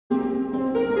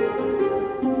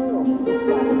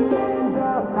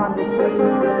Time to take the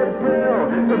red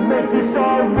pill to make this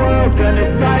our world.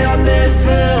 Gonna die on this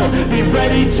hill. Be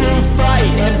ready to fight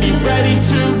and be ready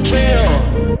to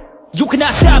kill. You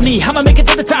cannot stop me, I'ma make it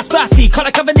to the top, spicy. Call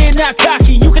a covenant, not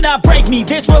cocky. You cannot break me,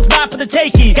 this world's mine for the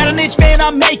taking. Got an itch, man,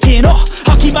 I'm making. Oh,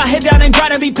 I'll keep my head down and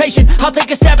grind and be patient. I'll take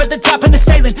a stab at the top and the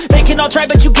sailing. They can all try,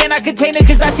 but you cannot contain it.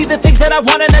 Cause I see the things that I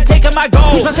want and I take on my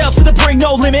goal. Push myself to the brink,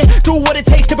 no limit. Do what it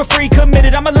takes to be free,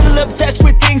 committed. I'm a little obsessed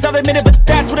with things, I'll admit it. But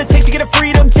that's what it takes to get a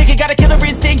freedom ticket. Got a killer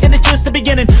instinct and it's just the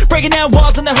beginning. Breaking down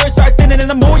walls and the hurt start thinning.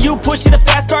 And the more you push it, the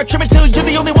fast start trimming. Till you're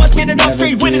the only one standing up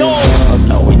straight, winning all.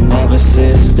 No, we never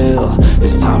sit still.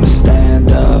 It's time to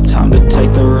stand up, time to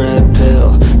take the red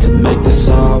pill to make this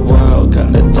our world.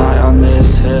 Gonna die on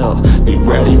this hill. Be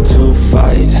ready to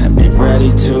fight and be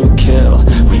ready to kill.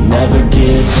 We never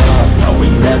give up, no, we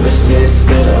never sit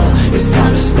still. It's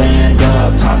time to stand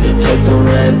up, time to take the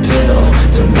red pill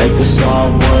to make this our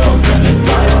world. Gonna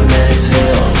die on this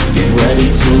hill. Be ready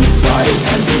to fight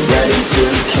and be ready to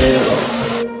kill.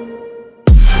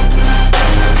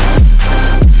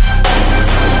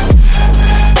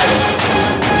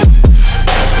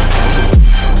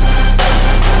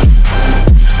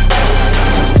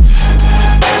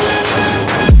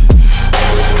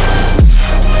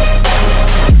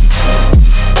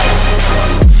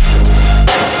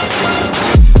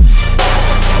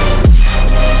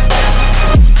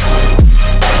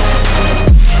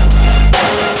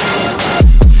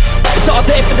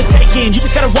 You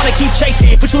just gotta wanna keep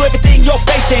chasing. Put you everything you're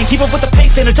facing. Keep up with the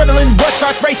pace and adrenaline rush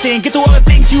starts racing. Get through all the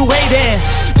things you hate in.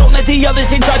 Don't let the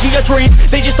others in charge of your dreams.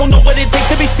 They just don't know what it takes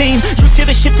to be seen. You see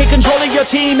the ship take control of your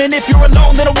team. And if you're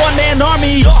alone, then a one-man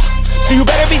army. So you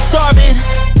better be starving,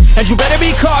 and you better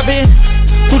be carving.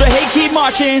 Through the hate, keep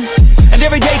marching, and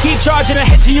every day keep charging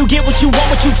ahead till you get what you want,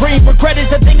 what you dream. Regret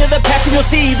is a thing of the past, and you'll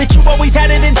see that you've always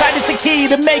had it inside. It's the key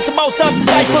to make the most of this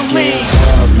life. Believe.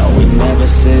 No, we never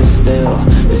sit still.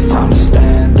 It's time to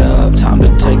stand up, time to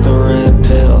take the red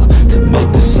pill to make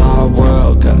this our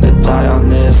world. Gonna die on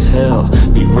this hill.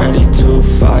 Be ready to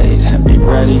fight